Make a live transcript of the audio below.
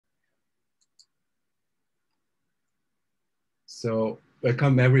So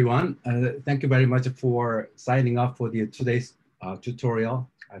welcome everyone. Thank you very much for signing up for today's tutorial.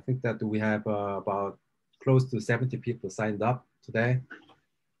 I think that we have about close to 70 people signed up today.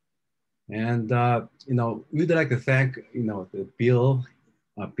 And we'd like to thank the Bill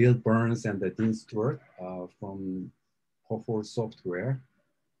Burns and the Dean Stewart from Perforce Software.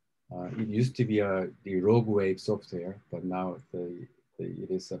 It used to be the Rogue Wave software, but now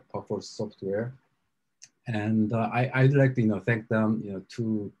it is a Perforce Software. And I'd like to thank them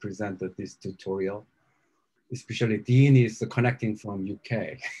to present this tutorial. Especially Dean is connecting from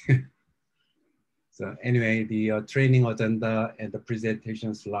UK. So anyway, the training agenda and the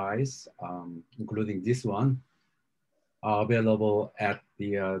presentation slides, including this one, are available at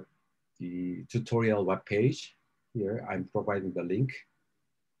the tutorial webpage. Here I'm providing the link,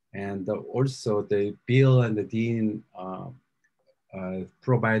 and also the Bill and the Dean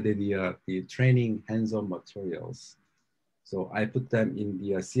provided the training hands-on materials. So I put them in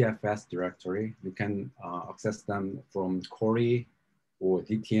the CFS directory. You can access them from Cori or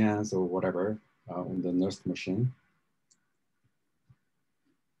DTNs or whatever on the NERSC machine.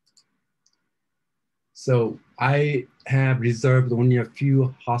 So I have reserved only a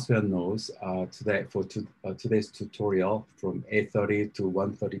few hardware nodes today for today's tutorial from 8:30 to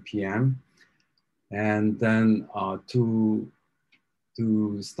 1:30 p.m. And then to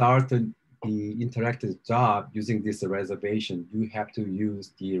start the interactive job using this reservation, you have to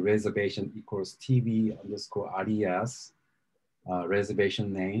use the reservation equals TV_RES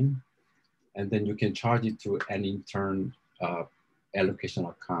reservation name, and then you can charge it to an intern allocation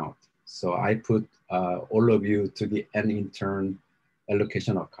account. So I put all of you to the an intern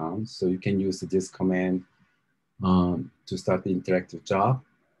allocation account, so you can use this command to start the interactive job.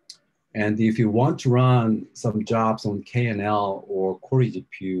 And if you want to run some jobs on KNL or Cori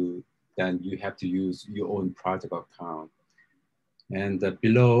GPU, then you have to use your own project account. And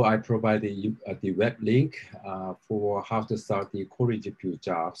below, I provide the web link for how to start the Cori GPU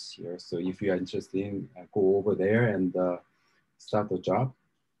jobs here. So if you are interested in, go over there and start the job.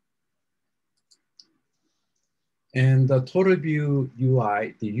 And the Totalview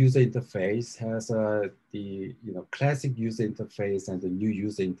UI, the user interface, has the classic user interface and the new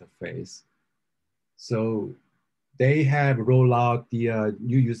user interface. So they have rolled out the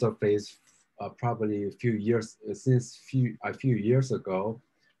new user interface probably a few years ago,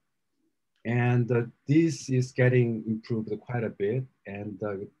 and this is getting improved quite a bit. And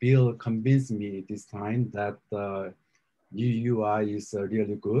Bill convinced me this time that the new UI is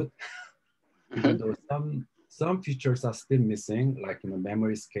really good, even though some features are still missing, like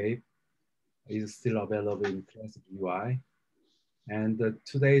memory escape is still available in classic UI. And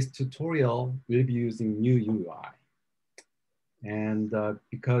today's tutorial will be using new UI. And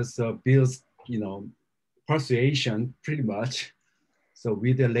because Bill's persuasion, pretty much, so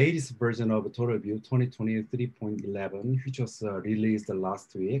with the latest version of Totalview 2023.11, which was released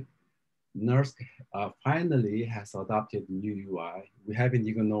last week, NERSC finally has adopted new UI. We have been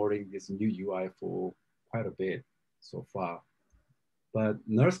ignoring this new UI for quite a bit so far. But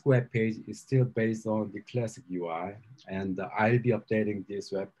NERSC webpage is still based on the classic UI, and I'll be updating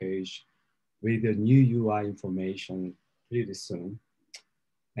this webpage with the new UI information pretty soon.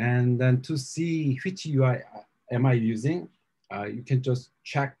 And then to see which UI am I using, you can just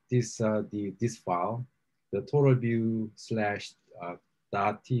check this this file, the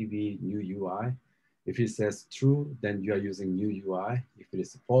totalview/.tv new UI. If it says true, then you are using new UI. If it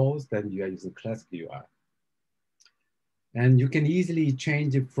is false, then you are using classic UI. And you can easily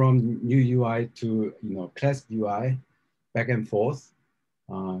change it from new UI to classic UI back and forth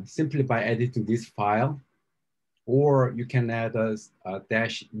simply by editing this file. Or you can add a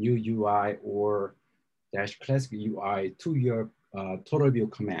dash new UI or dash classic UI to your Totalview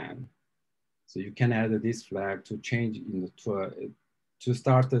command. So you can add this flag to change to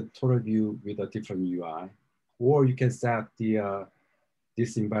start the Totalview with a different UI. Or you can set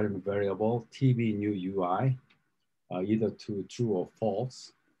this environment variable TV new UI either to true or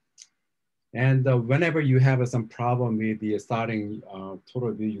false. And whenever you have some problem with the starting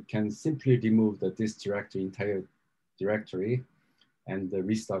Totalview, you can simply remove this directory, entire directory, and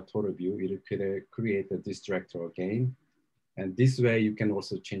restart Totalview. It will create this directory again. And this way you can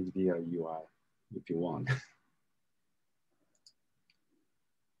also change the UI if you want.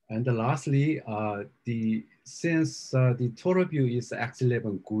 And lastly, since the Totalview is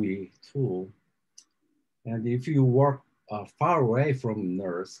X11 GUI tool, and if you work far away from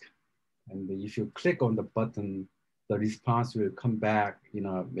NERSC, and if you click on the button, the response will come back,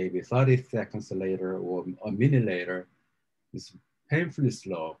 maybe 30 seconds later or a minute later. It's painfully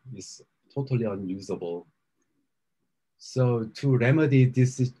slow. It's totally unusable. So to remedy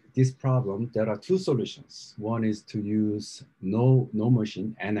this problem, there are two solutions. One is to use no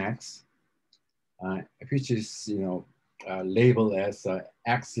machine, NX, which is labeled as a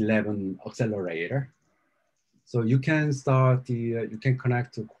X11 accelerator. So you can start you can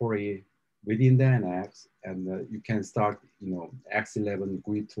connect to Cori within the NX, and you can start X11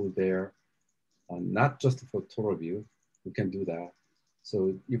 GUI tool there, not just for Totalview. You can do that.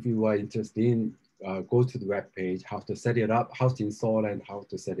 So if you are interested in, go to the web page, how to set it up, how to install, and how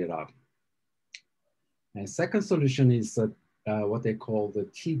to set it up. And second solution is what they call the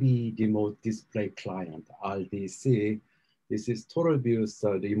TV Remote Display Client, RDC. This is Totalview's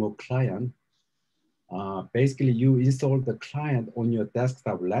remote client. Basically, you install the client on your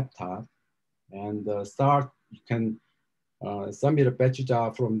desktop laptop and you can submit a batch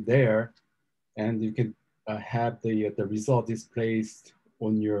job from there, and you can have the result displayed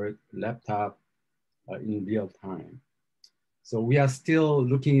on your laptop in real time. So we are still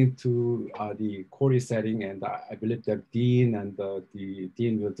looking into the Cori setting, and I believe that Dean and the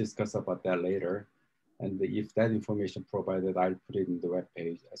Dean will discuss about that later. And if that information provided, I'll put it in the web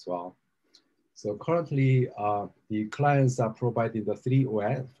page as well. So currently, the clients are providing the 3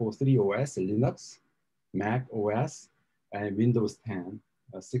 OS, Linux, Mac OS, and Windows 10,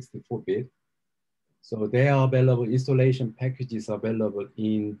 64-bit. So they are available, installation packages available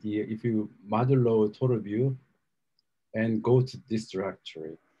in the, if you modulo Totalview and go to this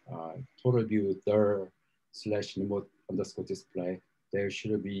directory, Totalview dir/remote_display, there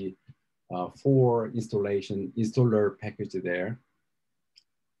should be 4 installer package there.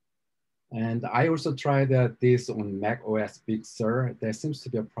 And I also tried this on Mac OS Big Sur. There seems to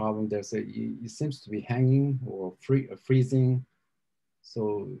be a problem. It seems to be hanging or freezing.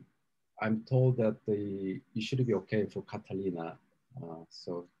 So I'm told that it should be okay for Catalina.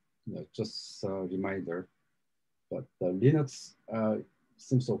 So just a reminder. But Linux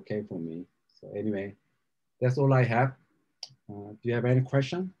seems okay for me. So anyway, that's all I have. Do you have any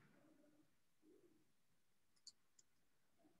question?